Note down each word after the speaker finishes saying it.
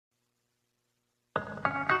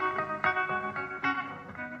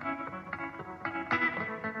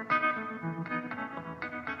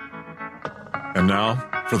And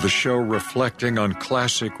now, for the show reflecting on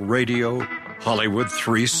classic radio, Hollywood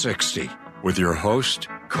 360, with your host,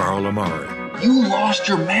 Carl Amari. You lost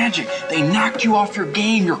your magic. They knocked you off your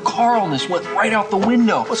game. Your Carlness went right out the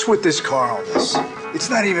window. What's with this Carlness? It's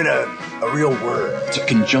not even a real word. It's a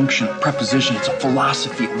conjunction, a preposition. It's a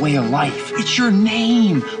philosophy, a way of life. It's your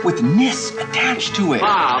name with ness attached to it.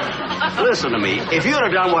 Bob, listen to me. If you'd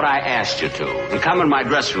have done what I asked you to and come in my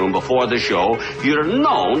dressing room before the show, you'd have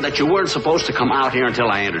known that you weren't supposed to come out here until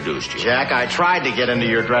I introduced you. Jack, I tried to get into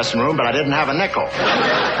your dressing room, but I didn't have a nickel.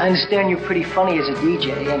 I understand you're pretty funny as a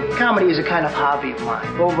DJ, and comedy is a kind of hobby of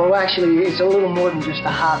mine. Well, actually, it's a little more than just a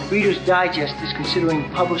hobby. Reader's Digest is considering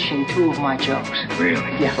publishing 2 of my jokes. Really?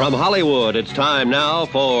 Yeah. From Hollywood, it's time now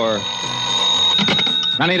for...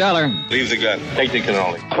 $90. Leave the gun. Take the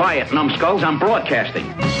cannoli. Quiet, numbskulls. I'm broadcasting.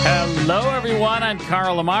 Hello, everyone. I'm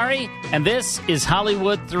Carl Amari, and this is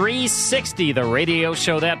Hollywood 360, the radio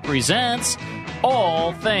show that presents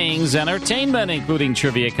all things entertainment, including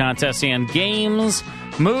trivia contests and games,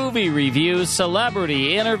 movie reviews,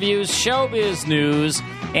 celebrity interviews, showbiz news,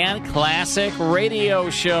 and classic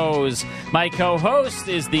radio shows. My co-host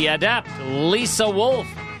is the adept Lisa Wolf.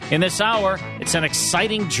 In this hour, it's an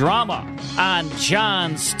exciting drama on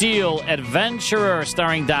John Steele Adventurer,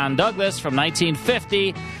 starring Don Douglas from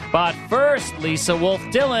 1950. But first, Lisa Wolf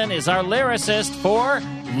Dillon is our lyricist for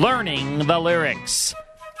Learning the Lyrics.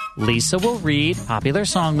 Lisa will read popular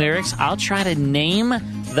song lyrics. I'll try to name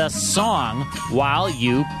the song while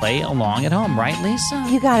you play along at home. Right, Lisa?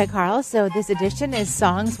 You got it, Carl. So this edition is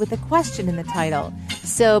songs with a question in the title.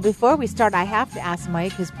 So before we start, I have to ask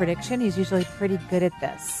Mike his prediction. He's usually pretty good at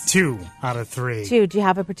this. 2 out of 3. 2. Do you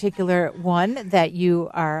have a particular one that you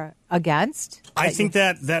are against? I think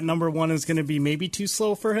that number 1 is going to be maybe too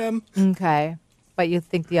slow for him. Okay. But you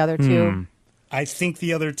think the other 2? I think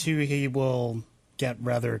the other 2 he will get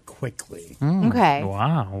rather quickly. Okay.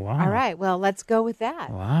 Wow. All right. Well, let's go with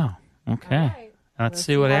that. Wow. Okay. Right. Let's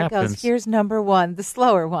see what happens. Goes. Here's number 1, the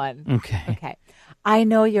slower one. Okay. I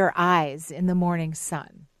know your eyes in the morning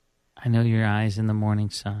sun. I know your eyes in the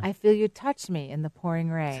morning sun. I feel you touch me in the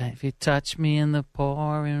pouring rain. If you touch me in the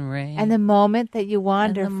pouring rain. And the moment that you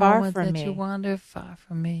wander far from me. You wander far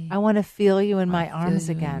from me. I want to feel you in my arms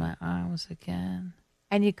again. In my arms again.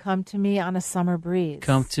 And you come to me on a summer breeze.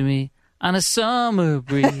 Come to me on a summer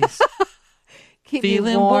breeze. Keep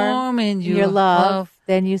feeling me warm in your love.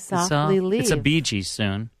 Then you softly leave. It's a Bee Gees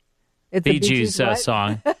soon. It's Bee Gees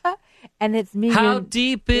song. And it's me. How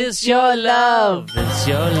deep is your love? It's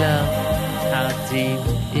your love. How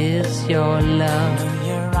deep is your love?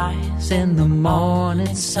 Your eyes in the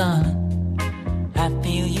morning sun. I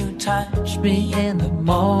feel you touch me in the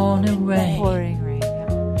morning rain. Pouring rain.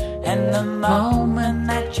 And the moment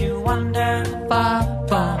that you wander far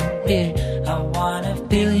from me, I want to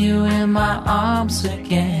feel you in my arms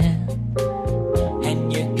again.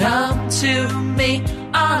 And you come to me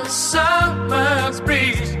on a summer's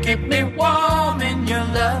breeze, keep me warm in your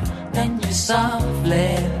love, then you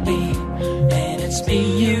softly leave. And it's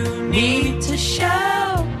me you need to show.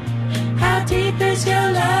 How deep is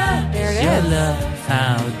your love? There it your is. Love.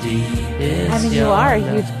 How deep is your love? You are a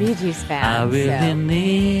huge Bee Gees fan. I really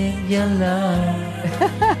need your love.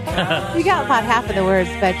 You got about half of the words,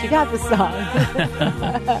 but you got the song.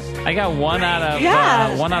 I got 1 out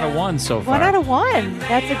of 1 so far. 1 out of 1.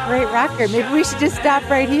 That's a great record. Maybe we should just stop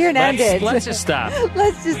right here and end it. Let's just stop.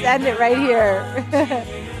 Let's just end it right here.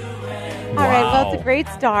 All right. Well, it's a great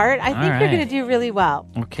start. I think you're going to do really well.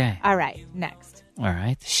 Okay. All right. Next. All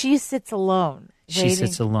right. She sits alone.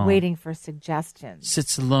 Sits alone. Waiting for suggestions.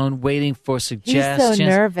 Sits alone, waiting for suggestions. He's so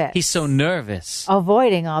nervous. He's so nervous.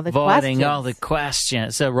 Avoiding all the questions.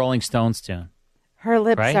 It's a Rolling Stones tune. Her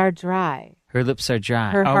lips are dry. Her lips are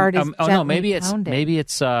dry. Her heart is maybe pounding.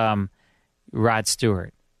 it's Rod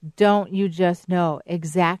Stewart. Don't you just know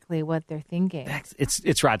exactly what they're thinking?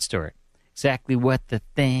 It's Rod Stewart. Exactly what they're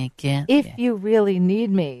thinking. If you really need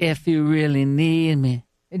me. If you really need me.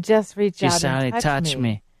 Just reach out and touch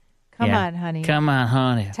me. Come on, honey. Come on,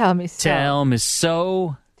 honey. Tell me so. Tell me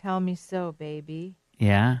so. Tell me so, baby.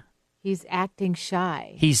 Yeah. He's acting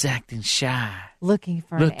shy. Looking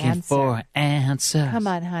for an answer. Come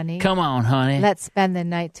on, honey. Come on, honey. Let's spend the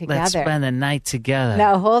night together.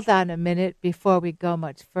 Now, hold on a minute before we go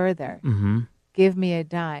much further. Mm-hmm. Give me a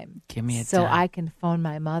dime. So I can phone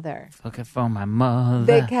my mother.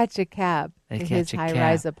 They catch a cab to his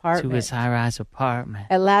high-rise apartment.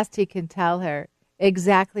 At last he can tell her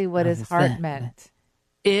exactly what his heart meant.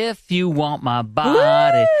 If you want my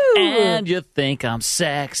body and you think I'm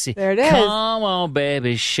sexy, there it is. Come on,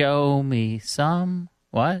 baby, show me some.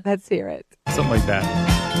 What? Let's hear it. Something like that.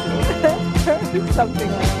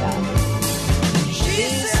 Something like that.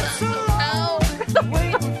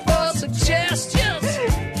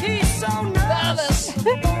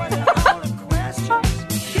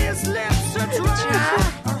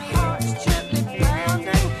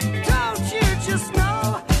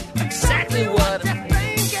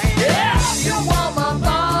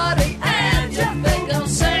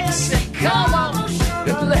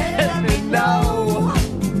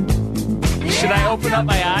 open up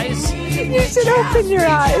my eyes? You should open your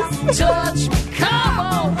eyes. Touch me, come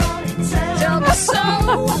on. Tell me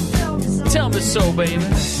so. Tell me so, baby.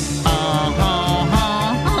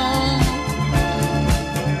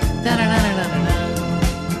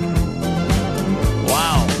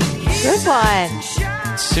 Wow. Good one.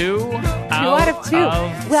 2 out of 2.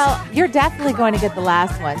 Well, you're definitely going to get the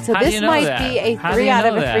last one. So this might be a 3 out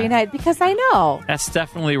of a 3 night because I know. That's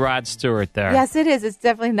definitely Rod Stewart there. Yes, it is. It's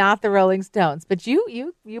definitely not the Rolling Stones. But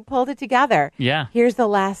you pulled it together. Yeah. Here's the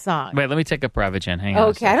last song. Wait, let me take a Prevagen. Hang on.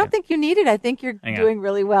 Okay, I don't think you need it. I think you're doing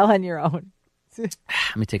really well on your own. Let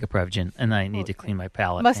me take a Prevagen, and I need to clean my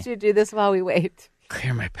palate. Must you do this while we wait?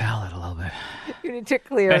 Clear my palate a little bit. You need to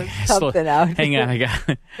clear something out. Hang on,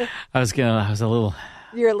 I was a little...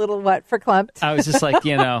 You're a little what, verklempt? I was just like,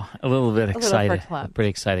 a little bit excited. Pretty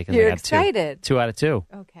excited. You're excited. 2 out of 2.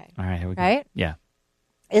 Okay. All right, here we go. Right? Yeah.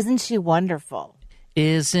 Isn't she wonderful?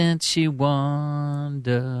 Isn't she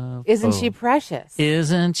wonderful? Isn't she precious?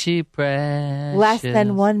 Isn't she precious? Less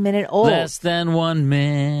than 1 minute old. Less than 1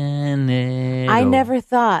 minute. I never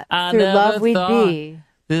thought through love we'd be.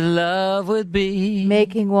 The love would be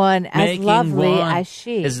making one as lovely as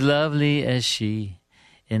she. As lovely as she.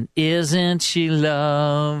 And isn't she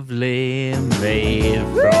lovely, made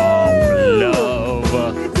from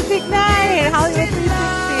love? It's a big night, Hollywood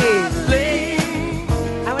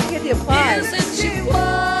 360. I want to get the applause. Isn't she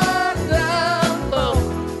wonderful?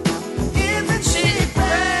 Isn't she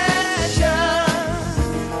precious?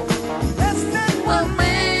 Less than 1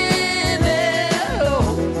 minute.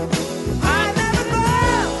 I never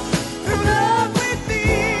thought through love we'd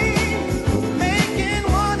be making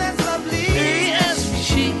one as lovely as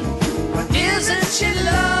she. Isn't she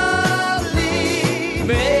lovely,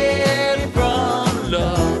 made from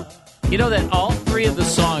love? You know that all 3 of the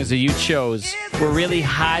songs that you chose were really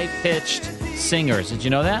high-pitched singers. Did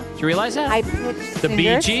you know that? Did you realize that? High-pitched The singers?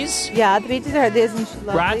 Bee Gees? Yeah, the Bee Gees are Isn't She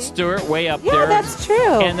Lovely? Rod Stewart, way up there. Yeah, that's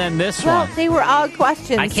true. And then this well, one. they were all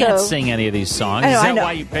questions. I can't sing any of these songs. I know, Is that I know.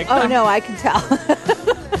 why you picked them? Oh, no, I can tell.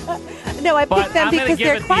 No, I picked them because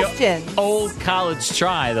they're questions. The old college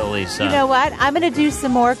try, though, Lisa. You know what? I'm going to do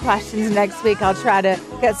some more questions next week. I'll try to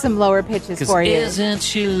get some lower pitches for you. Isn't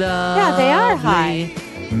she lovely? Yeah, they are high.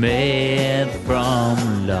 Made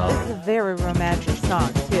from love. This is a very romantic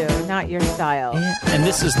song, too. Not your style. Yeah. And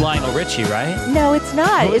this is Lionel Richie, right? No, it's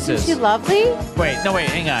not. Isn't she lovely? Wait,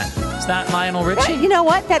 hang on. It's not Lionel Richie? You know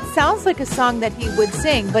what? That sounds like a song that he would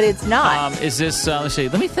sing, but it's not. Is this, let's see,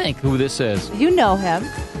 let me think who this is. You know him.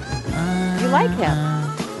 You like him.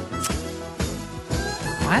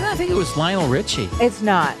 Why did I think it was Lionel Richie? It's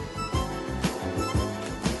not.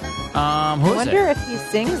 Who I wonder if he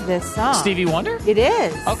sings this song. Stevie Wonder? It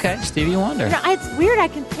is. Okay, Stevie Wonder. It's weird. I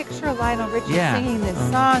can picture Lionel Richie singing this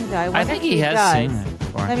song, though. I think he has seen it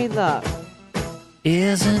before. Let me look.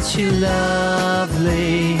 Isn't she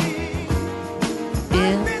lovely?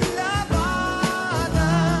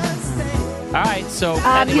 All right, so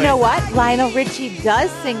anyway. You know what? Lionel Richie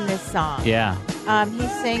does sing this song. Yeah. He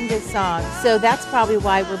sang this song. So that's probably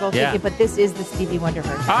why we're both thinking, but this is the Stevie Wonder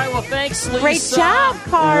version. All right, well, thanks, Lisa. Great job,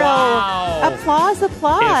 Carl. Wow. Applause. If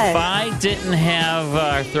I didn't have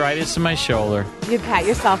arthritis in my shoulder, you'd pat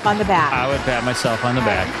yourself on the back. I would pat myself on the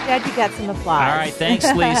back. Instead, you got some applause. All right,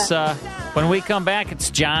 thanks, Lisa. When we come back, it's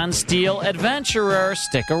John Steele, Adventurer.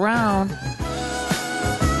 Stick around.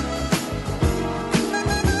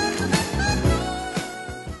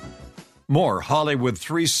 More Hollywood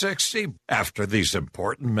 360 after these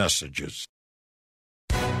important messages.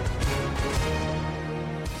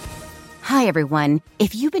 Hi, everyone.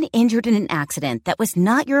 If you've been injured in an accident that was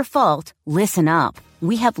not your fault, listen up.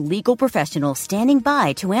 We have legal professionals standing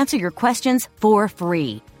by to answer your questions for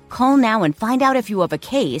free. Call now and find out if you have a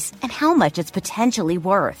case and how much it's potentially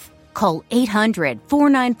worth. Call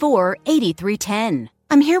 800-494-8310.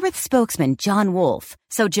 I'm here with spokesman John Wolf.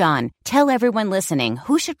 So, John, tell everyone listening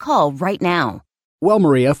who should call right now. Well,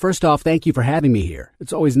 Maria, first off, thank you for having me here.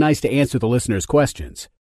 It's always nice to answer the listeners' questions.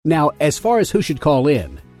 Now, as far as who should call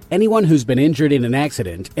in, anyone who's been injured in an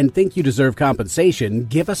accident and think you deserve compensation,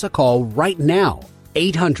 give us a call right now.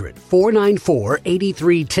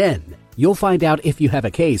 800-494-8310. You'll find out if you have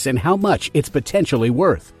a case and how much it's potentially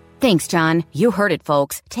worth. Thanks, John. You heard it,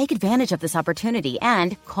 folks. Take advantage of this opportunity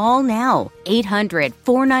and call now.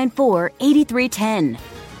 800-494-8310.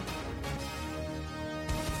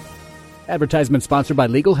 Advertisement sponsored by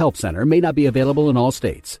Legal Help Center. May not be available in all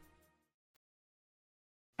states.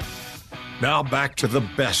 Now back to the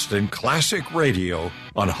best in classic radio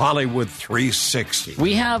on Hollywood 360.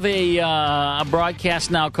 We have a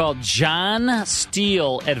broadcast now called John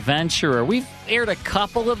Steele, Adventurer. We've aired a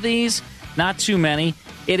couple of these, not too many.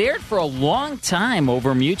 It aired for a long time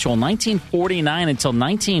over Mutual, 1949 until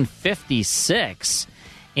 1956.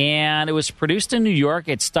 And it was produced in New York.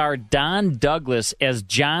 It starred Don Douglas as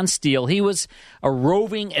John Steele. He was a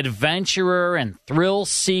roving adventurer and thrill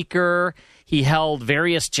seeker. He held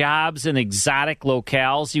various jobs in exotic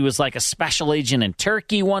locales. He was like a special agent in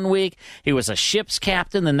Turkey one week. He was a ship's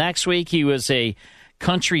captain the next week. He was a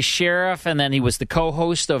country sheriff, and then he was the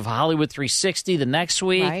co-host of Hollywood 360 the next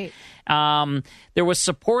week. Right. There was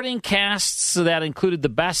supporting casts that included the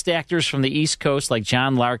best actors from the East Coast, like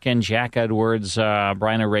John Larkin, Jack Edwards,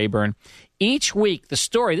 Bryna Raeburn. Each week, the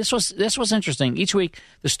story, this was interesting. Each week,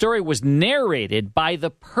 the story was narrated by the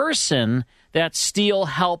person that Steele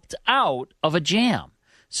helped out of a jam.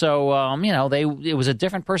 So, it was a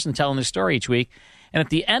different person telling the story each week. And at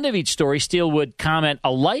the end of each story, Steele would comment, "A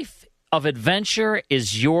life of adventure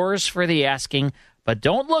is yours for the asking, but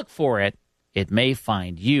don't look for it. It may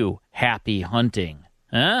find you happy hunting."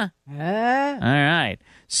 Huh? All right.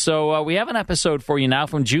 So we have an episode for you now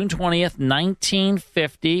from June 20th,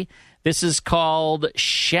 1950. This is called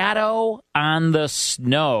Shadow on the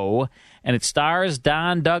Snow, and it stars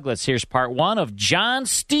Don Douglas. Here's part one of John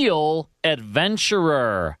Steele,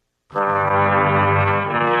 Adventurer.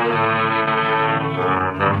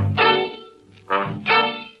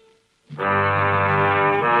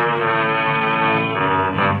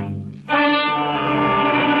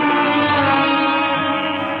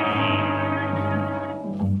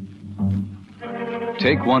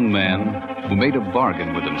 Take one man who made a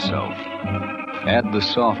bargain with himself. Add the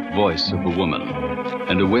soft voice of a woman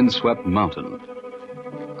and a windswept mountain.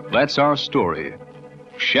 That's our story,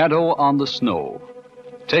 Shadow on the Snow,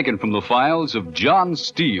 taken from the files of John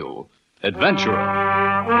Steele, Adventurer.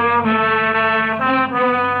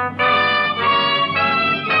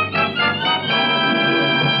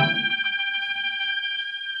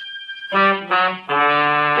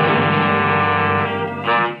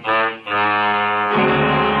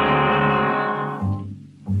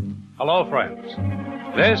 Hello, friends.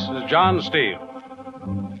 This is John Steele.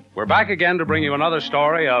 We're back again to bring you another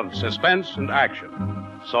story of suspense and action.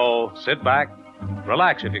 So sit back,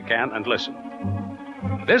 relax if you can, and listen.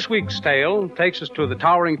 This week's tale takes us to the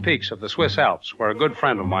towering peaks of the Swiss Alps, where a good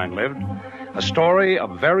friend of mine lived. A story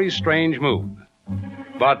of very strange mood.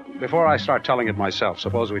 But before I start telling it myself,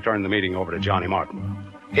 suppose we turn the meeting over to Johnny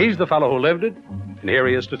Martin. He's the fellow who lived it, and here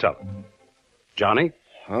he is to tell it. Johnny?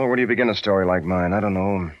 Well, where do you begin a story like mine? I don't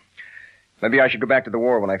know. Maybe I should go back to the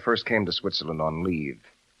war when I first came to Switzerland on leave.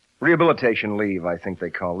 Rehabilitation leave, I think they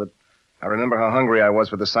called it. I remember how hungry I was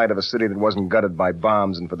for the sight of a city that wasn't gutted by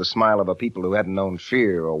bombs and for the smile of a people who hadn't known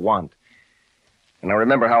fear or want. And I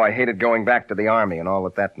remember how I hated going back to the army and all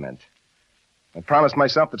that meant. I promised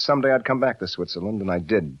myself that someday I'd come back to Switzerland, and I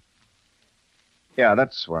did. Yeah,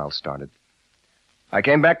 that's where I'll start it. I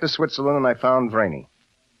came back to Switzerland and I found Vreni.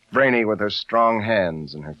 Vreni with her strong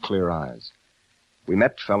hands and her clear eyes. We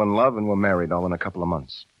met, fell in love, and were married all in a couple of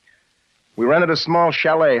months. We rented a small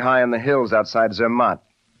chalet high in the hills outside Zermatt.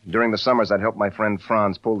 During the summers, I'd help my friend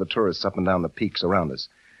Franz pull the tourists up and down the peaks around us.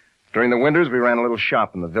 During the winters, we ran a little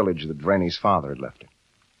shop in the village that Vreni's father had left her.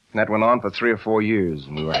 And that went on for 3 or 4 years,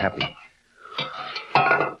 and we were happy.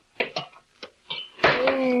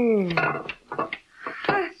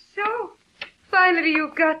 So, finally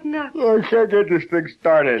you've gotten up. Oh, I can't get this thing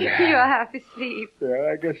started. You're half asleep.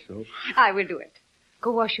 Yeah, I guess so. I will do it.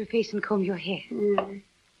 Go wash your face and comb your hair.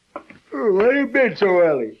 Where you been so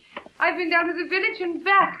early? I've been down to the village and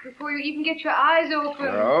back before you even get your eyes open.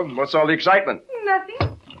 Oh, what's all the excitement?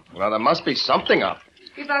 Nothing. Well, there must be something up.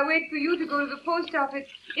 If I wait for you to go to the post office,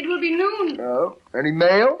 it will be noon. Oh, any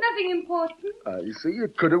mail? Nothing important. You see, you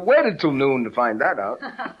could have waited till noon to find that out.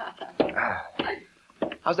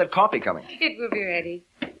 How's that coffee coming? It will be ready.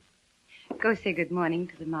 Go say good morning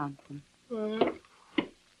to the mountain.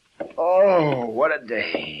 Oh, what a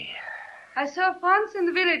day. I saw Franz in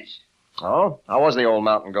the village. Oh? How was the old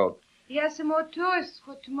mountain goat? He has some more tourists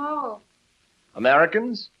for tomorrow.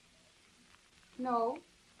 Americans? No.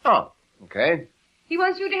 Oh, okay. He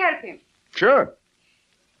wants you to help him. Sure.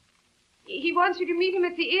 He wants you to meet him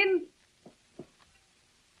at the inn.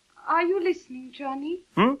 Are you listening, Johnny?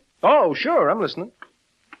 Oh, sure, I'm listening.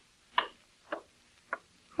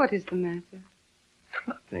 What is the matter?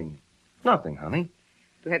 Nothing. Nothing, honey.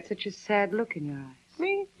 You had such a sad look in your eyes.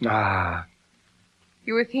 Me?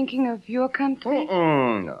 You were thinking of your country?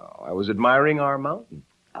 No, I was admiring our mountain.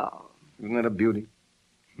 Oh. Isn't that a beauty?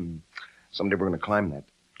 Someday we're going to climb that.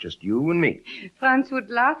 Just you and me. Franz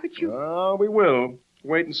would laugh at you. Oh, we will.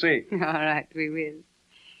 Wait and see. All right, we will.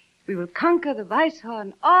 We will conquer the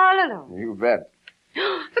Weisshorn all alone. You bet.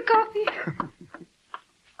 The coffee.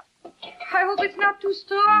 I hope it's not too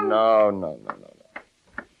strong. No.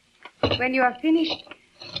 When you are finished,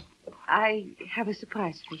 I have a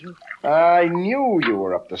surprise for you. I knew you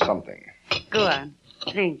were up to something. Go on.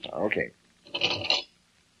 Drink. Okay.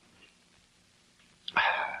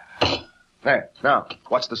 There. Now,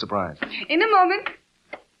 what's the surprise? In a moment.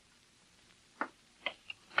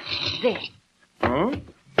 There. Hmm?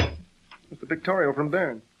 It's the Victoria from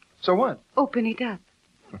Bern. So what? Open it up.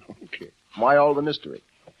 Okay. Why all the mystery?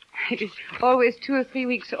 It is always 2 or 3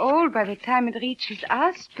 weeks old by the time it reaches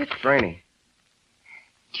us, but... Brainy.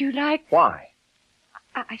 Do you like... Why?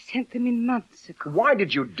 I sent them in months ago. Why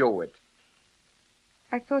did you do it?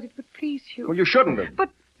 I thought it would please you. Well, you shouldn't have.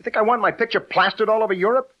 But... You think I want my picture plastered all over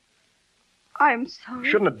Europe? I'm sorry.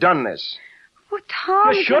 You shouldn't have done this. What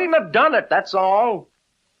harm? You shouldn't have done it, that's all.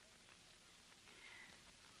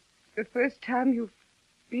 The first time you've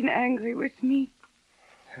been angry with me.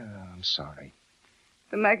 Oh, I'm sorry.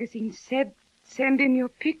 The magazine said, send in your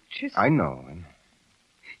pictures. I know.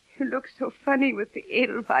 You look so funny with the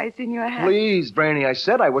Edelweiss in your hat. Please, Brainy, I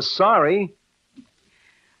said I was sorry.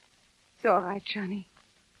 It's all right, Johnny.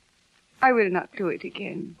 I will not do it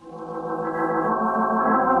again.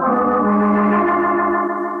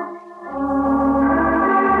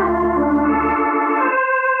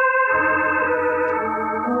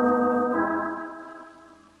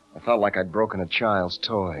 I felt like I'd broken a child's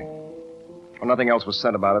toy. Well, nothing else was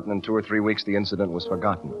said about it, and in 2 or 3 weeks the incident was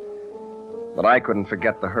forgotten. But I couldn't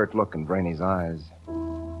forget the hurt look in Brainy's eyes.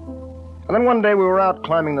 And then one day we were out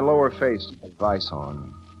climbing the lower face of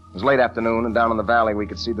Weisshorn. It was late afternoon, and down in the valley we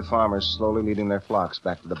could see the farmers slowly leading their flocks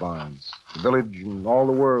back to the barns. The village and all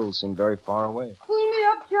the world seemed very far away. Pull me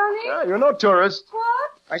up, Johnny. Yeah, you're no tourist.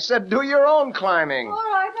 What? I said do your own climbing. All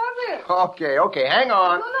right, I will. Okay, hang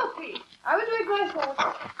on. No, please. I will do it myself.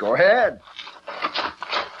 Go ahead.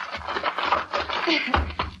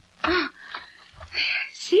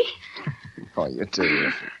 See? Oh, you're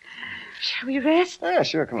terrific. Shall we rest? Yeah,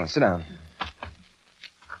 sure. Come on, sit down.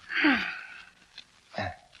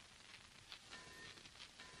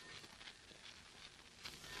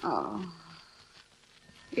 Oh,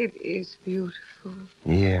 it is beautiful.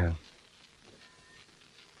 Yeah.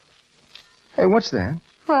 Hey, what's that?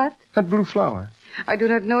 What? That blue flower. I do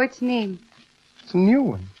not know its name. It's a new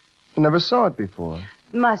one. I never saw it before.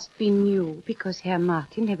 It must be new, because Herr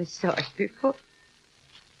Martin never saw it before.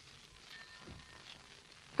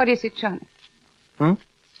 What is it, Johnny?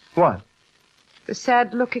 What? The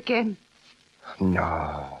sad look again.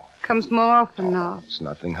 No. Comes more often now. It's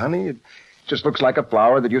nothing, honey. It just looks like a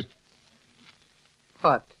flower that used...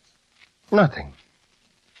 What? Nothing.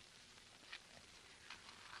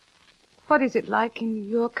 What is it like in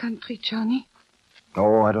your country, Johnny?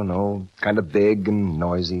 Oh, I don't know. Kind of big and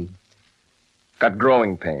noisy. Got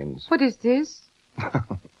growing pains. What is this?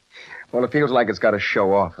 Well, it feels like it's got to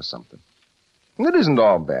show off or something. It isn't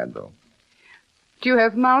all bad, though. Do you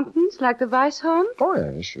have mountains like the Weisshorn? Oh,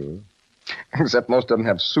 yeah, sure. Except most of them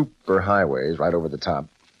have super highways right over the top.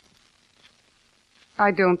 I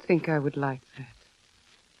don't think I would like that.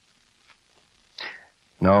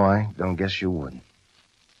 No, I don't guess you would.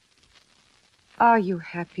 Are you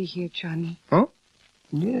happy here, Johnny? Huh?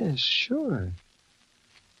 Yes, sure.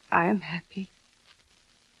 I am happy.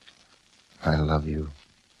 I love you.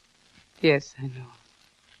 Yes, I know.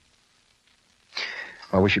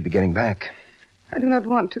 Well, we should be getting back. I do not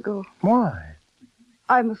want to go. Why?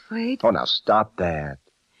 I'm afraid. Oh, now stop that.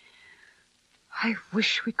 I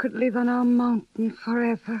wish we could live on our mountain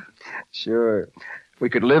forever. Sure. We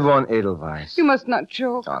could live on Edelweiss. You must not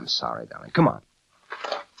joke. Oh, I'm sorry, darling. Come on.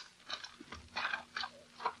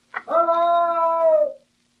 Hello!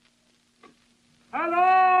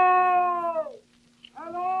 Hello!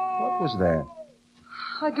 Hello! What was that?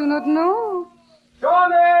 I do not know.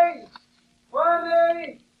 Johnny!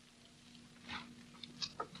 Wendy!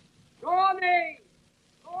 Johnny!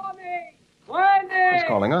 Johnny! Wendy! He's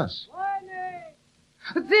calling us.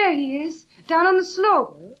 Wendy! There he is, down on the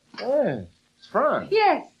slope. Yes, it's Franz.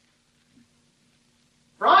 Yes.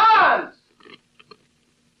 Franz!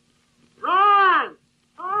 Franz!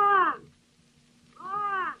 Franz!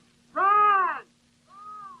 Franz! Franz!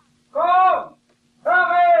 Come!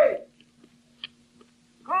 Hurry!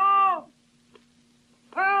 Come!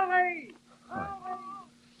 Hurry!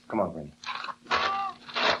 Come on, Brady.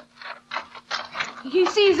 He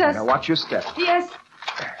sees us. Now watch your step. Yes.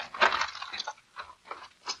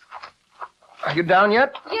 Are you down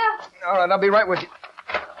yet? Yeah. All right, I'll be right with you.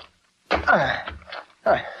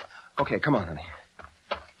 Okay, come on, honey.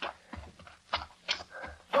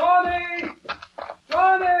 Johnny!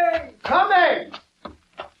 Johnny! Coming!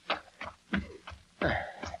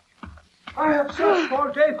 I have searched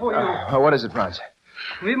all day for you. What is it, Franz?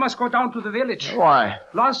 We must go down to the village. Why?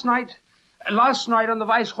 Last night on the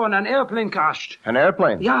Weisshorn, an airplane crashed. An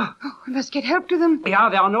airplane? Yeah. Oh, we must get help to them. Yeah,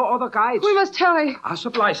 there are no other guides. We must hurry. Our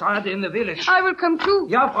supplies are in the village. I will come too.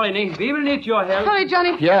 Yeah, Vreni, we will need your help. Hurry,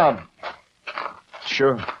 Johnny. Yeah.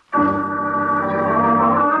 Sure.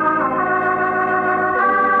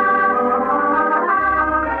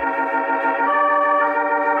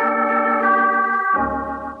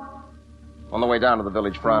 On the way down to the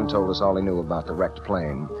village, Franz told us all he knew about the wrecked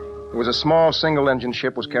plane. It was a small single-engine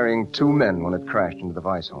ship was carrying 2 men when it crashed into the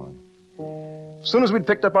Weisshorn. As soon as we'd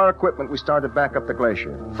picked up our equipment, we started back up the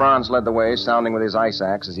glacier. Franz led the way, sounding with his ice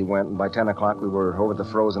axe as he went, and by 10 o'clock we were over the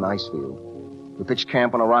frozen ice field. We pitched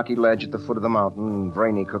camp on a rocky ledge at the foot of the mountain, and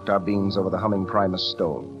Vreni cooked our beans over the humming Primus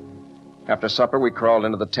stove. After supper, we crawled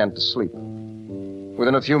into the tent to sleep.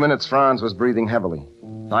 Within a few minutes, Franz was breathing heavily.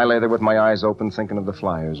 I lay there with my eyes open, thinking of the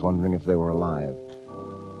flyers, wondering if they were alive.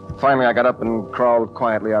 Finally, I got up and crawled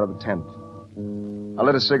quietly out of the tent. I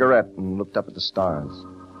lit a cigarette and looked up at the stars.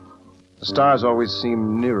 The stars always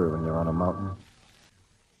seem nearer when you're on a mountain.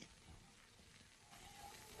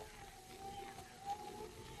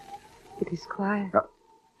 It is quiet.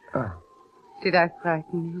 Did I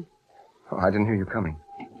frighten you? Oh, I didn't hear you coming.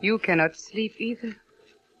 You cannot sleep either.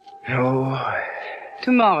 No.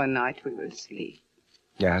 Tomorrow night we will sleep.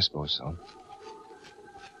 Yeah, I suppose so.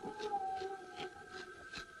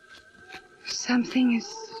 Something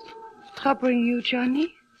is troubling you,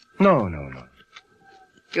 Johnny? No.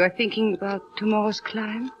 You are thinking about tomorrow's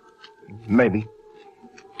climb? Maybe.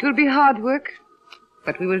 It will be hard work,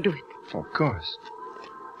 but we will do it. Of course.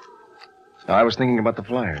 I was thinking about the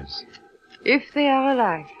flyers. If they are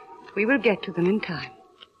alive, we will get to them in time.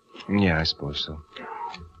 Yeah, I suppose so.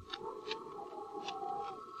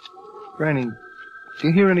 Granny, do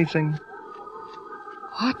you hear anything?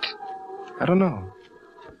 What? I don't know.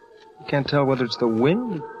 You can't tell whether it's the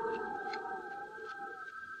wind.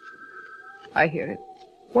 I hear it.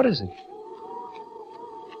 What is it?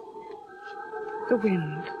 The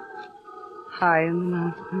wind. High in the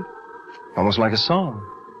mountain. Almost like a song.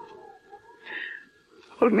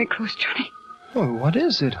 Hold me close, Johnny. Oh, what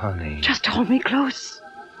is it, honey? Just hold me close.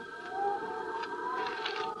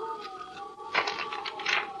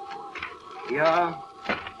 Yeah,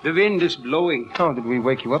 the wind is blowing. Oh, did we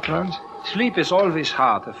wake you up, Franz? Sleep is always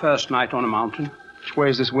hard the first night on a mountain. Which way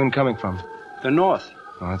is this wind coming from? The north.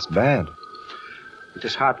 Oh, that's bad. It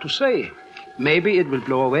is hard to say. Maybe it will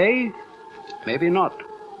blow away, maybe not.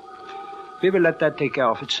 We will let that take care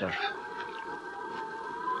of itself.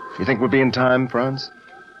 You think we'll be in time, Franz?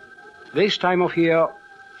 This time of year,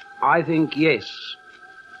 I think yes.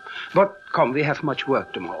 But come, we have much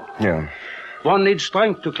work tomorrow. Yeah. One needs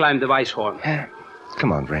strength to climb the Weisshorn.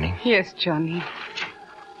 Come on, Vreni. Yes, Johnny.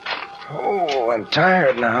 Oh, I'm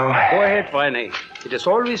tired now. Go ahead, Vreni. It is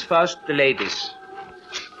always first the ladies.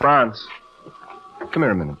 Franz, come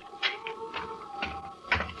here a minute.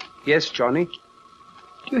 Yes, Johnny?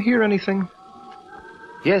 Do you hear anything?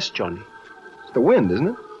 Yes, Johnny. It's the wind, isn't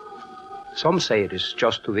it? Some say it is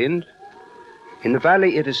just the wind. In the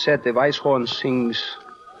valley, it is said the Weisshorn sings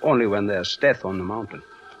only when there's death on the mountain.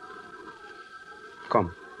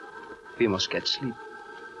 Come, we must get sleep.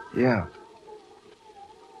 Yeah.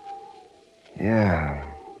 Yeah.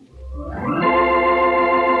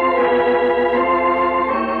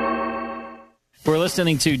 We're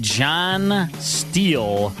listening to John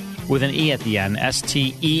Steele with an E at the end,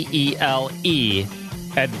 Steele,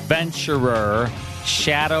 Adventurer,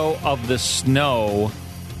 Shadow of the Snow,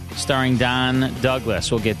 starring Don Douglas.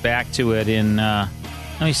 We'll get back to it in, let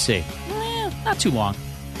me see, not too long.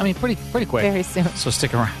 I mean, pretty quick. Very soon. So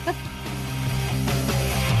stick around.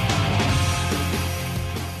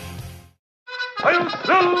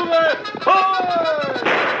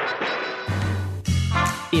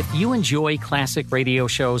 If you enjoy classic radio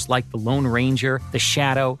shows like The Lone Ranger, The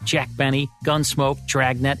Shadow, Jack Benny, Gunsmoke,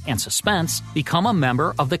 Dragnet, and Suspense, become a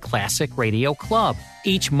member of the Classic Radio Club.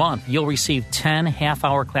 Each month, you'll receive 10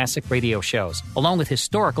 half-hour classic radio shows, along with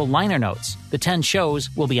historical liner notes. The 10 shows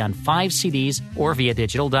will be on 5 CDs or via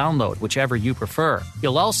digital download, whichever you prefer.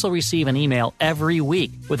 You'll also receive an email every week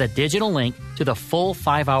with a digital link to the full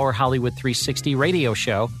 5-hour Hollywood 360 radio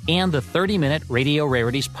show and the 30-minute Radio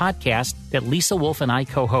Rarities podcast that Lisa Wolf and I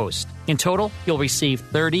co-host. In total, you'll receive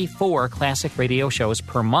 34 classic radio shows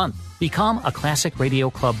per month. Become a Classic Radio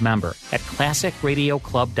Club member at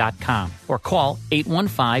ClassicRadioClub.com or call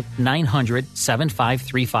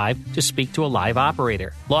 815-900-7535 to speak to a live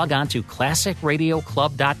operator. Log on to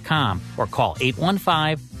ClassicRadioClub.com or call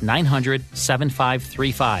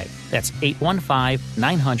 815-900-7535. That's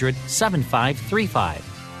 815-900-7535.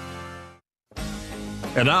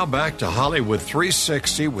 And now back to Hollywood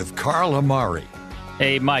 360 with Carl Amari.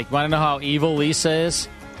 Hey, Mike, want to know how evil Lisa is?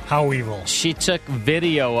 How evil? She took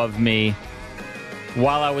video of me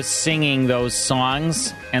while I was singing those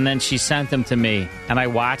songs, and then she sent them to me, and I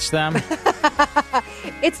watched them.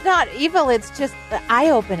 It's not evil, it's just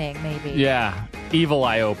eye-opening, maybe. Yeah, evil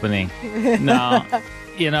eye-opening. No,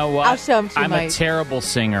 you know what? I'll show them to you, I'm Mike. a terrible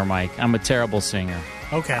singer, Mike. I'm a terrible singer.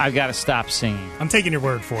 Okay. I've got to stop singing. I'm taking your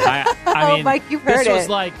word for it. I mean, Mike, you've heard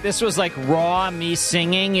this was like raw me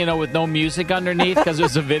singing, with no music underneath because it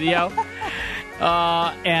was a video.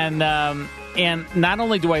 And not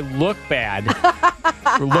only do I look bad,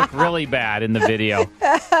 look really bad in the video,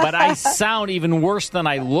 but I sound even worse than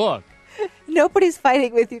I look. Nobody's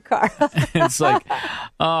fighting with you, Carl. It's like,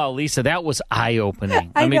 oh, Lisa, that was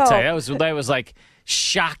eye-opening. Let me tell you, that was like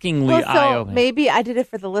shockingly eye-opening. Maybe I did it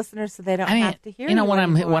for the listeners so they don't have to hear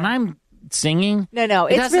it. When I'm singing, no,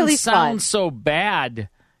 it it's really doesn't sound so bad.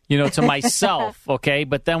 To myself, okay?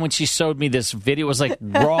 But then when she showed me this video, it was like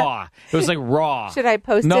raw. It was like raw. Should I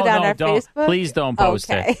post it on our Facebook? Please don't post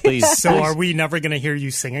it. Please. So are we never going to hear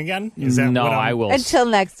you sing again? Is that no, what I will. Until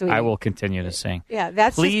next week. I will continue to sing. Yeah,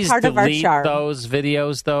 that's please just part of our charm. Please delete those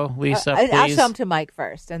videos, though, Lisa, please. I'll show them to Mike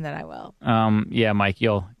first, and then I will. Yeah, Mike,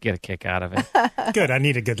 you'll get a kick out of it. Good. I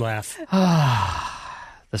need a good laugh.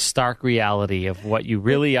 The stark reality of what you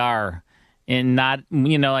really are. And not,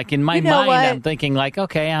 like in my mind, what? I'm thinking like,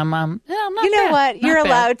 okay, I'm not You know bad, what? You're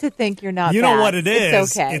allowed to think you're not You bad. know what it is?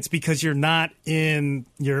 It's okay. It's because you're not in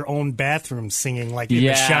your own bathroom singing like in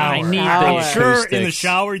the shower. I need I'm sure acoustics. in the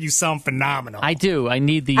shower you sound phenomenal. I do. I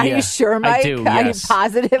need the... Are you sure, Mike? I do, Are yes. you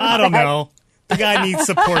positive? I don't know. The guy needs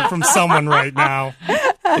support from someone right now.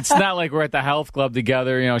 It's not like we're at the health club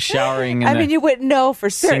together, showering. You wouldn't know for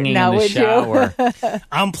certain now, would shower. you?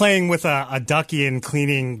 I'm playing with a ducky and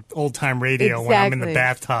cleaning old-time radio when I'm in the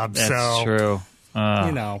bathtub. That's true.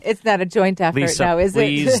 It's not a joint effort Lisa, now, is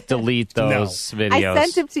please it? delete those videos. I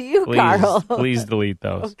sent them to you, Carl. Please delete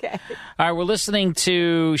those. Okay. All right, we're listening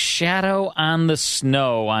to Shadow on the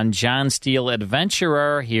Snow on John Steele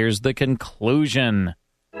Adventurer. Here's the conclusion.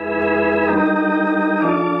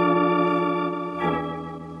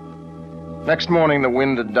 Next morning, the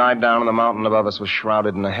wind had died down and the mountain above us was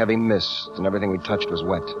shrouded in a heavy mist, and everything we touched was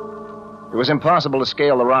wet. It was impossible to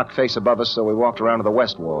scale the rock face above us, so we walked around to the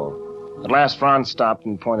west wall. At last, Franz stopped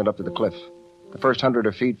and pointed up to the cliff. The first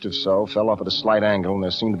 100 feet or so fell off at a slight angle, and there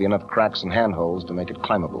seemed to be enough cracks and handholds to make it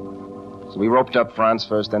climbable. So we roped up Franz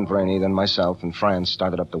first, then Vreni, then myself, and Franz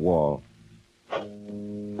started up the wall.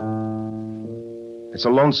 It's a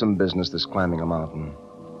lonesome business, this climbing a mountain.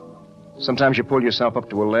 Sometimes you pull yourself up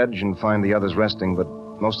to a ledge and find the others resting, but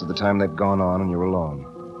most of the time they've gone on and you're alone.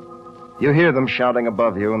 You hear them shouting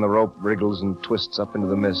above you, and the rope wriggles and twists up into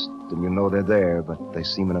the mist, and you know they're there, but they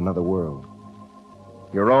seem in another world.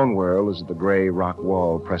 Your own world is the gray rock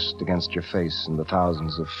wall pressed against your face and the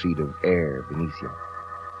thousands of feet of air beneath you.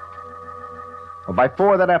 Well, by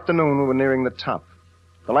 4 that afternoon, we were nearing the top.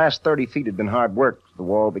 The last 30 feet had been hard work. The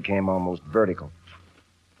wall became almost vertical.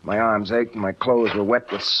 My arms ached and my clothes were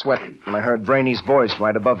wet with sweat, and I heard Vreni's voice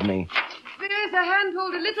right above me. There's a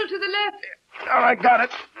handhold a little to the left. All right, got it.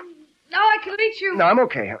 Now I can reach you. No, I'm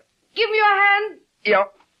okay. Give me your hand. Yeah.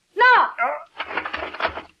 Now.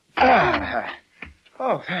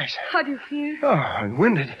 Oh, thanks. How do you feel? Oh, I'm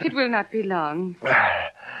winded. It will not be long.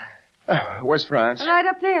 Where's Franz? Right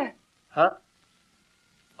up there. Huh?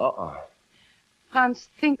 Uh-oh. Franz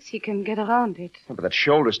thinks he can get around it. Yeah, but that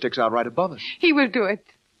shoulder sticks out right above us. He will do it.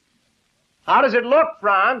 How does it look,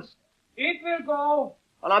 Franz? It will go.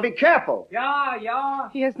 Well, now be careful. Yeah.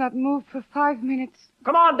 He has not moved for 5 minutes.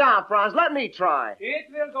 Come on down, Franz. Let me try. It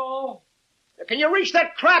will go. Can you reach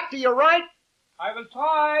that crack to your right? I will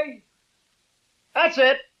try. That's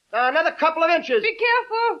it. Now another couple of inches. Be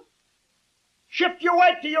careful. Shift your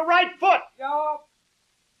weight to your right foot. Yeah.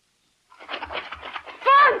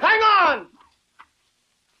 Franz! Hang on!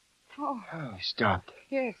 Oh, he stopped.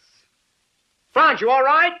 yes. Franz, you all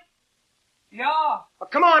right? Yeah. Well,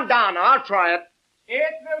 come on down now. I'll try it.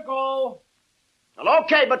 It will go. Well,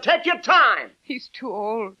 okay, but take your time. He's too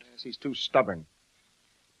old. Yes, he's too stubborn.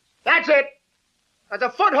 That's it. There's a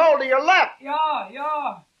foothold to your left.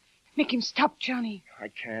 Yeah. Make him stop, Johnny. I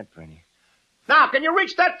can't, Vreni. Now, can you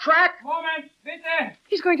reach that crack? Moment, bitte.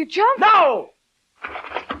 He's going to jump. No!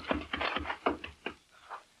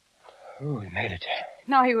 Oh, he made it.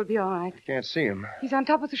 Now he will be all right. I can't see him. He's on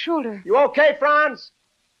top of the shoulder. You okay, Franz?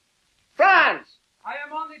 Franz! I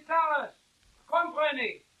am on the terrace. Come,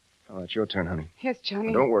 Vreni. Oh, it's your turn, honey. Yes,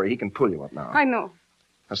 Johnny. Now, don't worry. He can pull you up now. I know.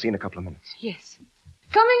 I'll see you in a couple of minutes. Yes.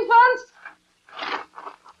 Coming, Franz.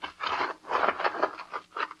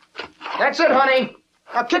 That's it, honey.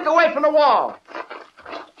 Now kick away from the wall.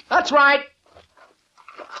 That's right.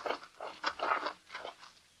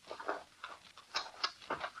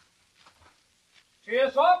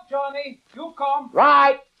 Cheers up, Johnny. You come.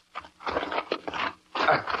 Right.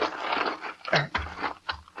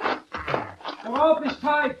 The rope is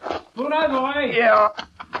tight. Do not worry. Yeah.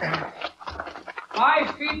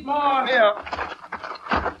 5 feet more.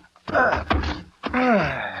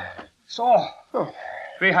 So,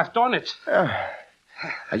 we have done it.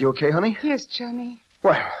 Are you okay, honey? Yes, Johnny.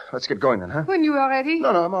 Well, let's get going then, huh? When you are ready. No,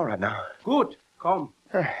 I'm all right now. Good. Come.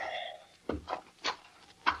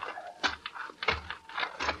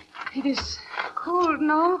 It is cold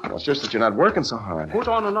now. Well, it's just that you're not working so hard. Put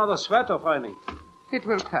on another sweater, Franny. It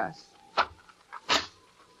will pass.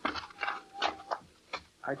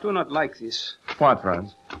 I do not like this. What,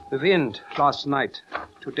 Franz? The wind last night.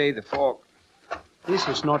 Today the fog. This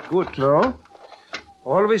is not good. No?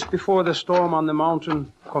 Always before the storm on the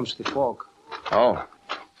mountain comes the fog. Oh.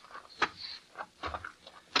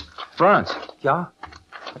 Franz. Yeah?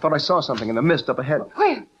 I thought I saw something in the mist up ahead.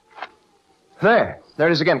 Where? There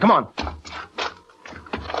it is again. Come on.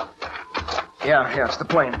 Yeah, it's the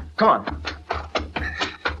plane. Come on.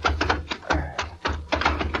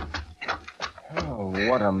 Oh,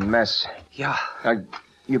 what a mess. Yeah. Now,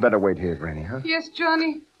 you better wait here, Granny, huh? Yes,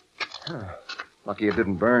 Johnny. Lucky it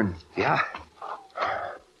didn't burn. Yeah.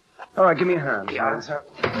 All right, give me a hand. Yeah.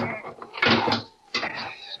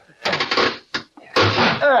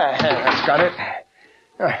 That's got it.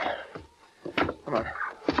 Come on.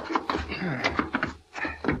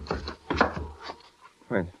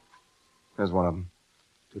 Wait. There's one of them.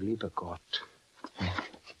 Du lieber Gott.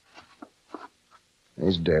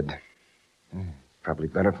 He's dead. Probably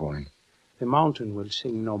better for him. The mountain will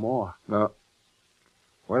sing no more. No.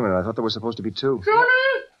 Wait a minute. I thought there was supposed to be 2.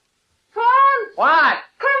 Johnny! Franz! What?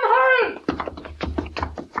 Come hurry!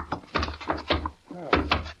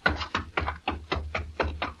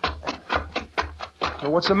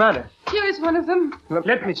 Well, what's the matter? Here is one of them.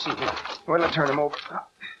 Let me see him. Well, I'll turn him over.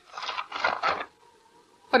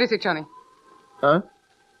 What is it, Johnny? Huh?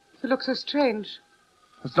 You look so strange.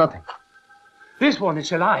 It's nothing. This one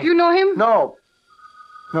is alive. You know him? No.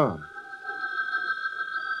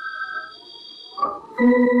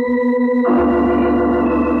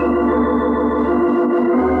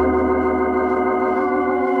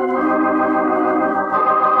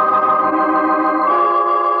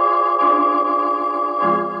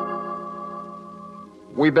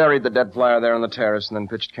 We buried the dead flyer there on the terrace and then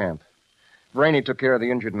pitched camp. Rainey took care of the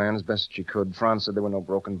injured man as best she could. Franz said there were no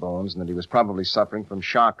broken bones and that he was probably suffering from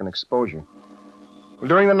shock and exposure. Well,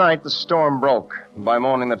 during the night, the storm broke. By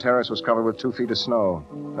morning, the terrace was covered with 2 feet of snow.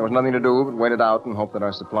 There was nothing to do but wait it out and hope that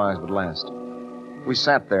our supplies would last. We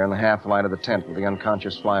sat there in the half light of the tent with the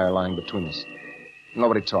unconscious flyer lying between us.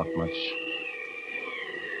 Nobody talked much.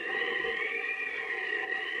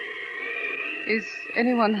 Is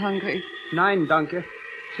anyone hungry? Nein, danke.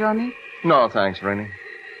 Johnny? No, thanks, Rainey.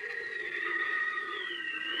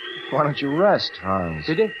 Why don't you rest, Hans?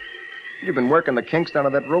 Did you? You've been working the kinks down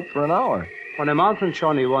of that rope for an hour. On a mountain,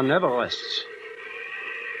 Johnny, one never rests.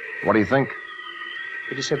 What do you think?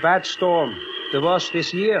 It is a bad storm. The worst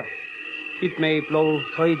this year. It may blow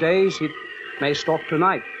 3 days. It may stop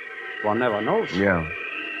tonight. One never knows. Yeah.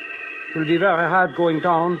 It will be very hard going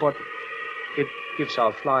down, but it gives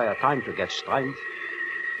our flyer time to get strength.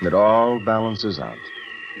 It all balances out.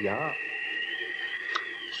 Yeah.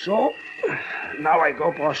 So, now I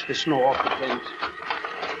go brush the snow off the things.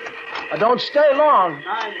 Don't stay long.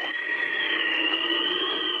 Nein.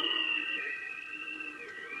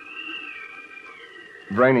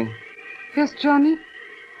 Rainey, Yes, Johnny?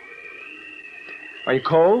 are you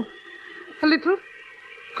cold? A little?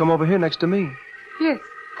 Come over here next to me. Yes.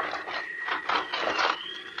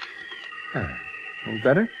 Any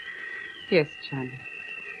better? Yes, Johnny.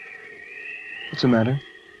 What's the matter?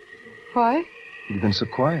 Why? You've been so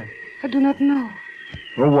quiet. I do not know.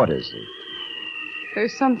 Well, what is it? There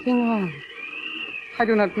is something wrong. I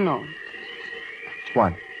do not know.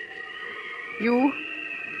 What? You're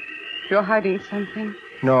hiding something.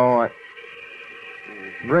 No,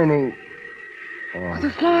 Rainey... Oh, the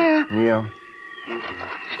flyer. Yeah.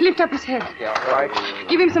 Lift up his head. Yeah, right.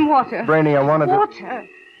 Give him some water. Rainey, I wanted to... Water?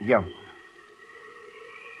 Yeah.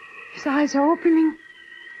 His eyes are opening.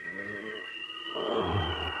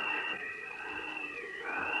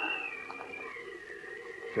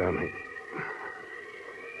 Johnny.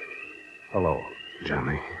 Hello,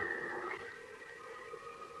 Johnny.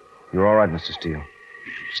 You're all right, Mr. Steele.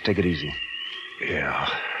 Just take it easy. Yeah.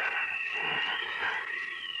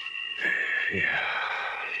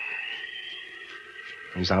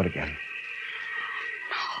 He's out again.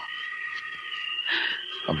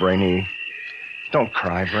 Oh, Brainy. Don't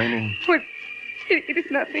cry, Brainy. What? It is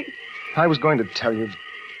nothing. I was going to tell you.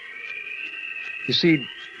 You see,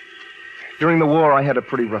 during the war, I had a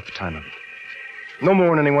pretty rough time of it. No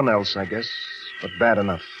more than anyone else, I guess, but bad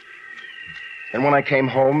enough. And when I came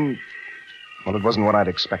home, well, it wasn't what I'd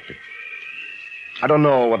expected. I don't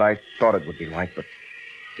know what I thought it would be like, but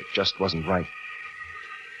it just wasn't right.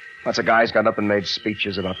 Lots of guys got up and made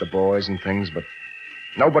speeches about the boys and things, but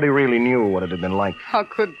nobody really knew what it had been like. How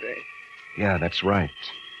could they? Yeah, that's right.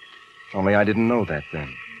 Only I didn't know that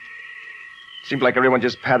then. Seemed like everyone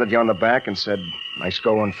just patted you on the back and said, nice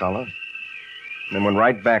going, fella. And then went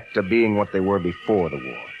right back to being what they were before the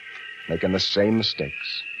war, making the same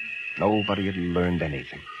mistakes. Nobody had learned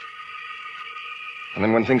anything. And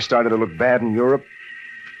then when things started to look bad in Europe,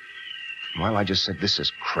 well, I just said, this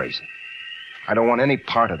is crazy. I don't want any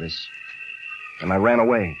part of this. And I ran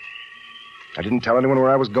away. I didn't tell anyone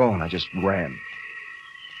where I was going. I just ran.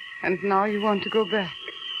 And now you want to go back?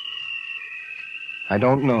 I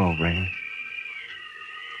don't know, Brainy.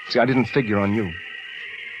 See, I didn't figure on you.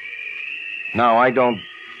 Now I don't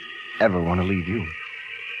ever want to leave you.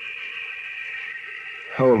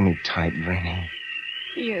 Hold me tight, Brainy.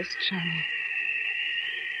 Yes, Johnny.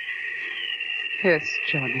 Yes,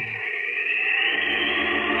 Johnny.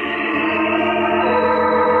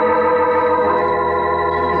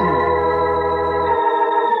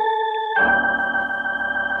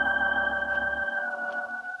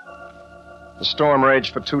 The storm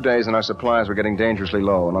raged for 2 days, and our supplies were getting dangerously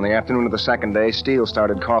low. And on the afternoon of the second day, Steele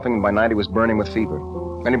started coughing, and by night he was burning with fever.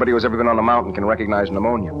 Anybody who's ever been on a mountain can recognize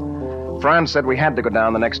pneumonia. Franz said we had to go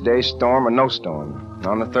down the next day, storm or no storm. And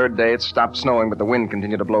on the third day, it stopped snowing, but the wind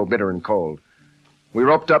continued to blow bitter and cold. We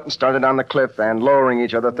roped up and started down the cliff, and lowering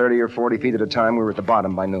each other 30 or 40 feet at a time, we were at the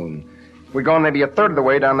bottom by noon. We'd gone maybe a third of the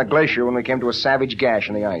way down the glacier when we came to a savage gash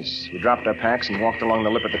in the ice. We dropped our packs and walked along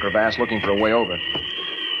the lip of the crevasse looking for a way over.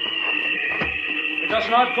 It does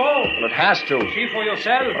not go. Well, it has to. See for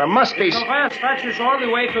yourself. But it must be. The crevasse stretches all the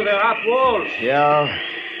way to the rock walls. Yeah.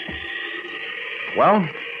 Well?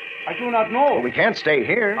 I do not know. Well, we can't stay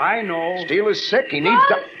here. I know. Steele is sick. He needs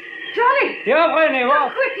to... Johnny! Yeah, Brainy,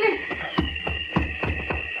 what? Quickly.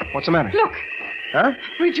 What's the matter? Look. Huh?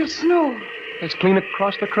 Ridge of snow. It's clean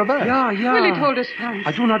across the crevasse. Yeah. Will it hold us, Franz?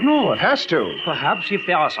 I do not know. Well, it has to. Perhaps if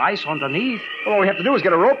there is ice underneath. Well, all we have to do is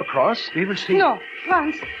get a rope across. We will see. No,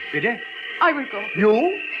 Franz. Bitte? I will go.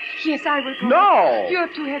 You? Yes, I will go. No! You're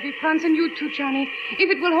too heavy, Franz, and you too, Johnny. If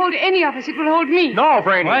it will hold any of us, it will hold me. No,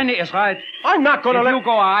 Brainy. Brainy is right. I'm not going to let... If you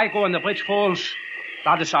go or I go and the bridge falls,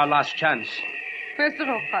 that is our last chance. Where's the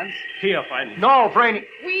rope, Franz? Here, Brainy. No, Brainy.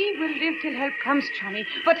 We will live till help comes, Johnny.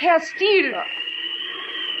 But Herr Steele...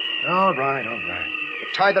 All right.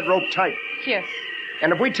 But tie that rope tight. Yes.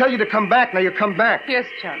 And if we tell you to come back, now you come back. Yes,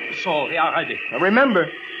 Johnny. So, we are ready. Now remember...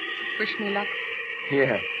 Wish me luck.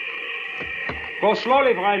 Yeah. Go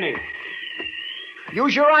slowly, Brainy.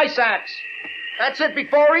 Use your ice axe. That's it,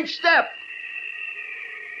 before each step.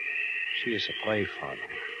 She is a brave father.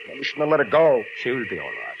 Well, we shouldn't have let her go. She will be all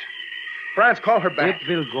right. Franz, call her back. It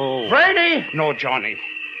will go. Brainy! No, Johnny.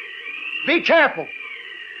 Be careful.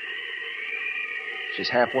 She's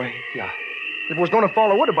halfway. Yeah. If it was going to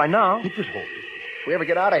fall, it would have by now. It will hold. If we ever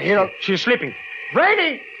get out of here... She's slipping.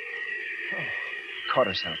 Brainy! Oh, caught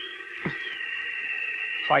herself.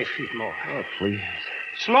 5 feet more. Oh, please.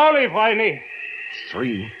 Slowly, Brainy.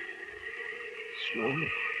 3. Slowly.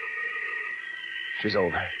 She's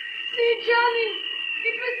over. See, Johnny,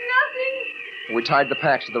 it was nothing. We tied the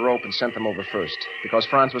packs to the rope and sent them over first. Because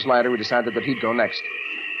Franz was lighter, we decided that he'd go next.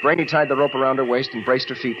 Brainy tied the rope around her waist and braced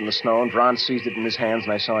her feet in the snow, and Franz seized it in his hands,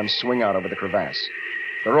 and I saw him swing out over the crevasse.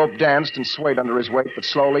 The rope danced and swayed under his weight, but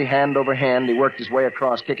slowly, hand over hand, he worked his way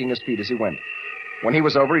across, kicking his feet as he went. When he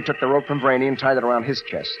was over, he took the rope from Brainy and tied it around his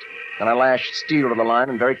chest. Then I lashed Steele to the line,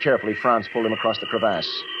 and very carefully Franz pulled him across the crevasse.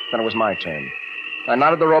 Then it was my turn. I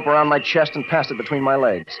knotted the rope around my chest and passed it between my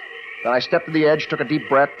legs. Then I stepped to the edge, took a deep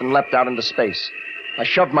breath, and leapt out into space. I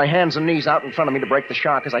shoved my hands and knees out in front of me to break the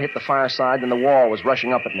shock as I hit the fireside, and the wall was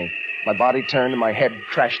rushing up at me. My body turned, and my head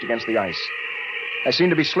crashed against the ice. I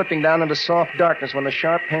seemed to be slipping down into soft darkness when the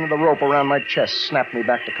sharp pain of the rope around my chest snapped me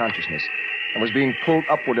back to consciousness. I was being pulled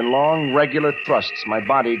upward in long, regular thrusts, my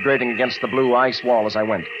body grating against the blue ice wall as I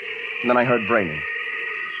went. And then I heard Brainy.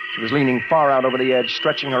 She was leaning far out over the edge,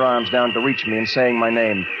 stretching her arms down to reach me and saying my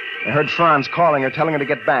name. I heard Franz calling her, telling her to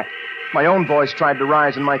get back. My own voice tried to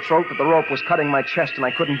rise in my throat, but the rope was cutting my chest and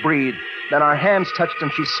I couldn't breathe. Then our hands touched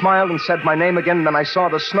and she smiled and said my name again, and then I saw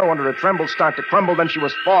the snow under her tremble start to crumble, then she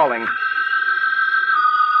was falling.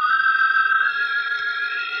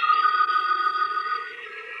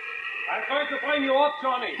 I'm going to bring you up,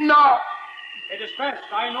 Johnny. No! It is fast,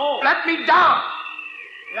 I know. Let me down!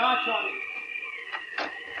 Yeah, Johnny.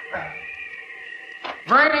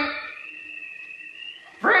 Brainy!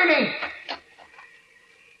 Brainy!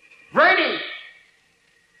 Brainy!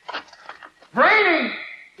 Brainy!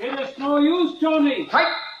 It is no use, Johnny.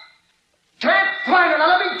 I can't find it. Now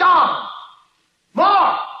let me down!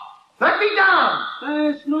 More! Let me down! There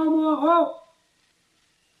is no more hope.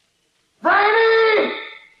 Brainy!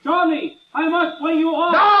 Johnny, I must bring you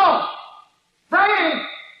home. No! Brainy!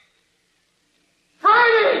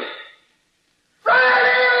 Brainy! Brainy!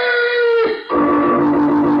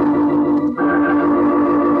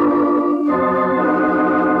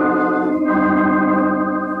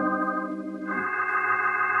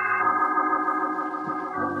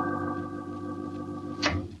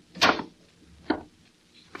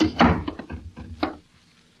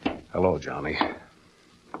 Hello, Johnny.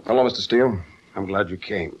 Hello, Mr. Steele. I'm glad you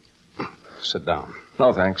came. Sit down.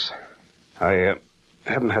 No, thanks. I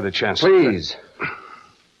haven't had a chance. Please.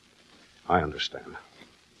 I understand.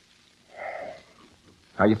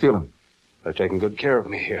 How you feeling? They're taking good care of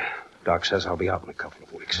me here. Doc says I'll be out in a couple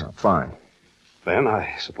of weeks. Oh, fine. Then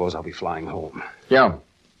I suppose I'll be flying home. Yeah.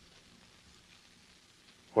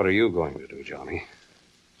 What are you going to do, Johnny?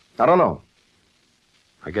 I don't know.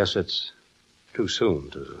 I guess it's too soon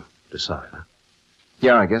to decide, huh?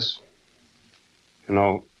 Yeah, I guess. You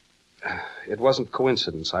know, it wasn't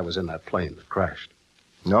coincidence I was in that plane that crashed.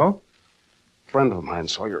 No? A friend of mine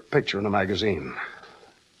saw your picture in a magazine.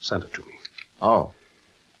 Sent it to me. Oh.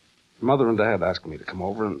 Your mother and Dad asked me to come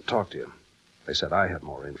over and talk to you. They said I had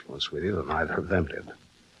more influence with you than either of them did.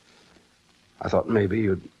 I thought maybe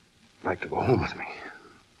you'd like to go home with me.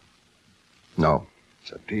 No.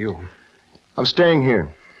 It's up to you. I'm staying here.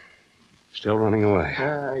 Still running away?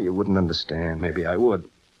 You wouldn't understand. Maybe I would.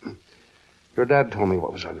 Your dad told me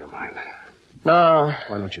what was on your mind. No.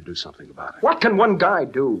 Why don't you do something about it? What can one guy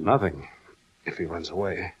do? Nothing. If he runs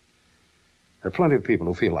away. There are plenty of people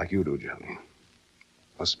who feel like you do, Johnny.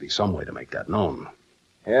 Must be some way to make that known.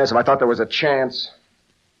 Yes, if I thought there was a chance.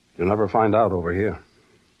 You'll never find out over here.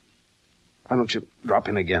 Why don't you drop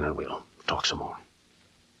in again and we'll talk some more?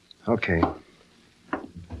 Okay.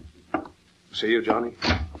 See you, Johnny?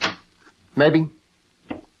 Maybe.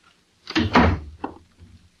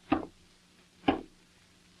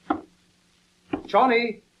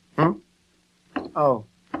 Johnny! Oh.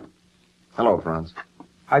 Hello, Franz.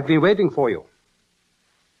 I've been waiting for you.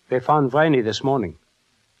 They found Brainy this morning.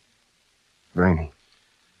 Brainy?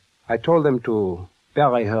 I told them to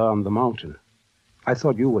bury her on the mountain. I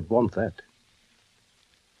thought you would want that.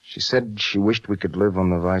 She said she wished we could live on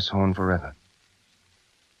the Weisshorn forever.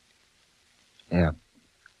 Yeah.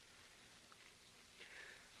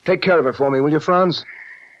 Take care of her for me, will you, Franz?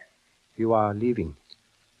 You are leaving.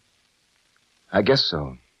 I guess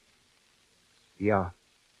so. Yeah.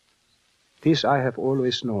 This I have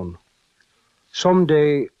always known.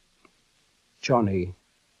 Someday, Johnny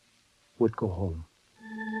would go home.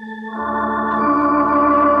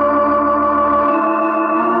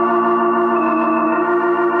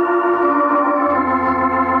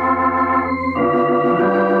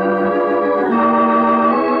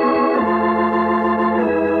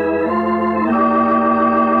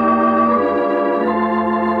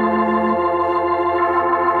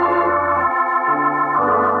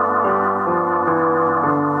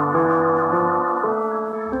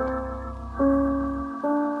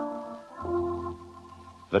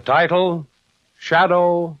 The title,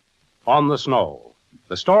 Shadow on the Snow.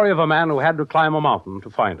 The story of a man who had to climb a mountain to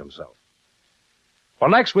find himself. Well,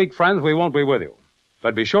 next week, friends, we won't be with you.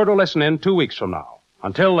 But be sure to listen in 2 weeks from now.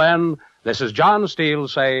 Until then, this is John Steele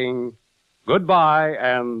saying goodbye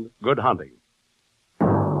and good hunting.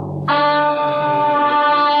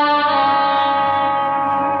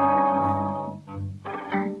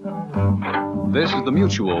 This is the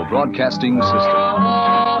Mutual Broadcasting System.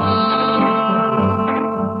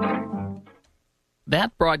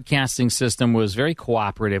 That broadcasting system was very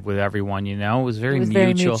cooperative with everyone, you know. It was very mutual.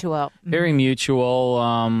 Very mutual. Mm-hmm. Very mutual,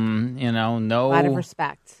 you know, no... A lot of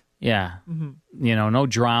respect. Yeah. Mm-hmm. You know, no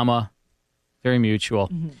drama. Very mutual.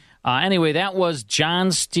 Mm-hmm. Anyway, that was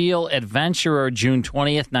John Steele, Adventurer, June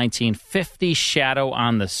 20th, 1950, Shadow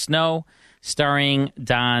on the Snow, starring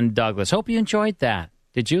Don Douglas. Hope you enjoyed that.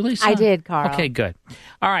 Did you, Lisa? I did, Carl. Okay, good.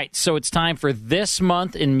 All right, so it's time for This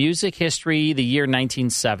Month in Music History, the year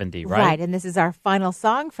 1970, right? Right, and this is our final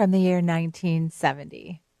song from the year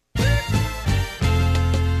 1970.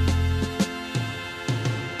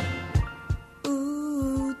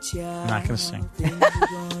 I'm not going to sing.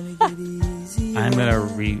 I'm going to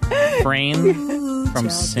refrain from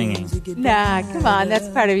singing. Nah, come on, that's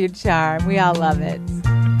part of your charm. We all love it.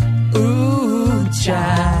 Ooh.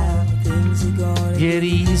 child, things are gonna get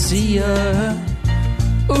easier.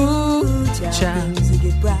 Ooh, child, things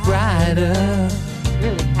get brighter.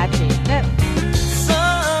 Really catchy, isn't it?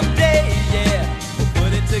 Someday, yeah, we'll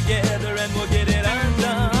put it together and we'll get it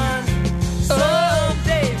undone.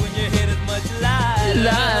 Someday when your head is much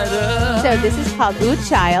lighter. So this is called Ooh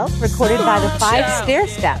Child, recorded by the Five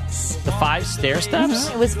Stairsteps. The Five Stairsteps?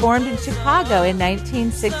 It was formed in Chicago in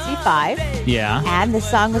 1965. Yeah. And the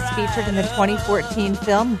song was featured in the 2014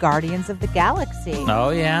 film Guardians of the Galaxy. Oh,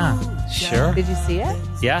 yeah. Sure. Did you see it?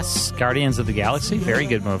 Yes. Guardians of the Galaxy. Very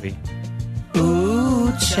good movie.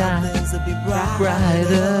 Ooh, child,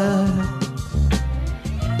 brighter.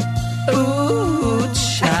 Ooh,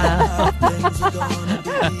 child.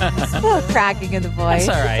 A little cracking in the voice.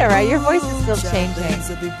 That's all right. It's all right. Your voice is still changing.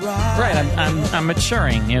 Right. I'm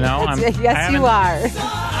maturing, you know. Yes, you are.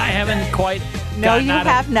 I haven't quite No, you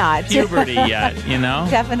have not. Puberty yet, you know.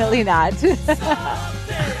 Definitely not. All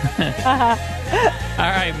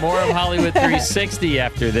right, more of Hollywood 360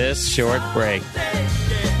 after this short break.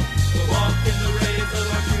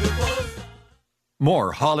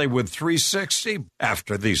 More Hollywood 360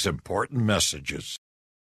 after these important messages.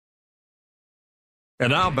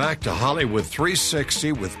 And now back to Hollywood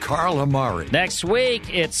 360 with Carl Amari. Next week,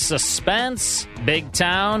 it's Suspense, Big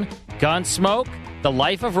Town, Gunsmoke, The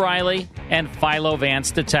Life of Riley, and Philo Vance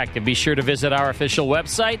Detective. Be sure to visit our official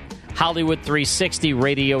website,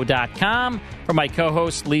 Hollywood360radio.com. For my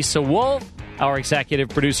co-host, Lisa Wolf, our executive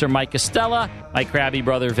producer, Mike Costello, my crabby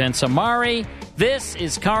brother, Vince Amari. This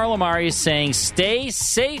is Carl Amari saying stay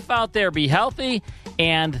safe out there, be healthy,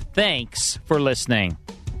 and thanks for listening.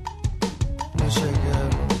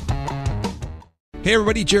 Hey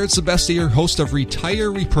everybody, Jared Sebestier, host of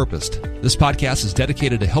Retire Repurposed. This podcast is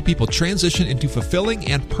dedicated to help people transition into fulfilling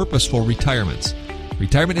and purposeful retirements.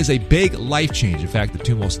 Retirement is a big life change. In fact, the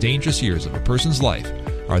two most dangerous years of a person's life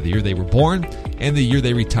are the year they were born and the year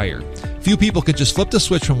they retire. Few people can just flip the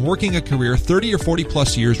switch from working a career 30 or 40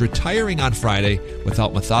 plus years, retiring on Friday,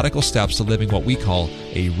 without methodical steps to living what we call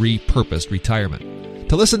a repurposed retirement.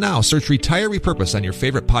 To listen now, search Retire Repurposed on your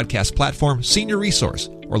favorite podcast platform, Senior Resource,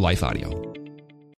 or Life Audio.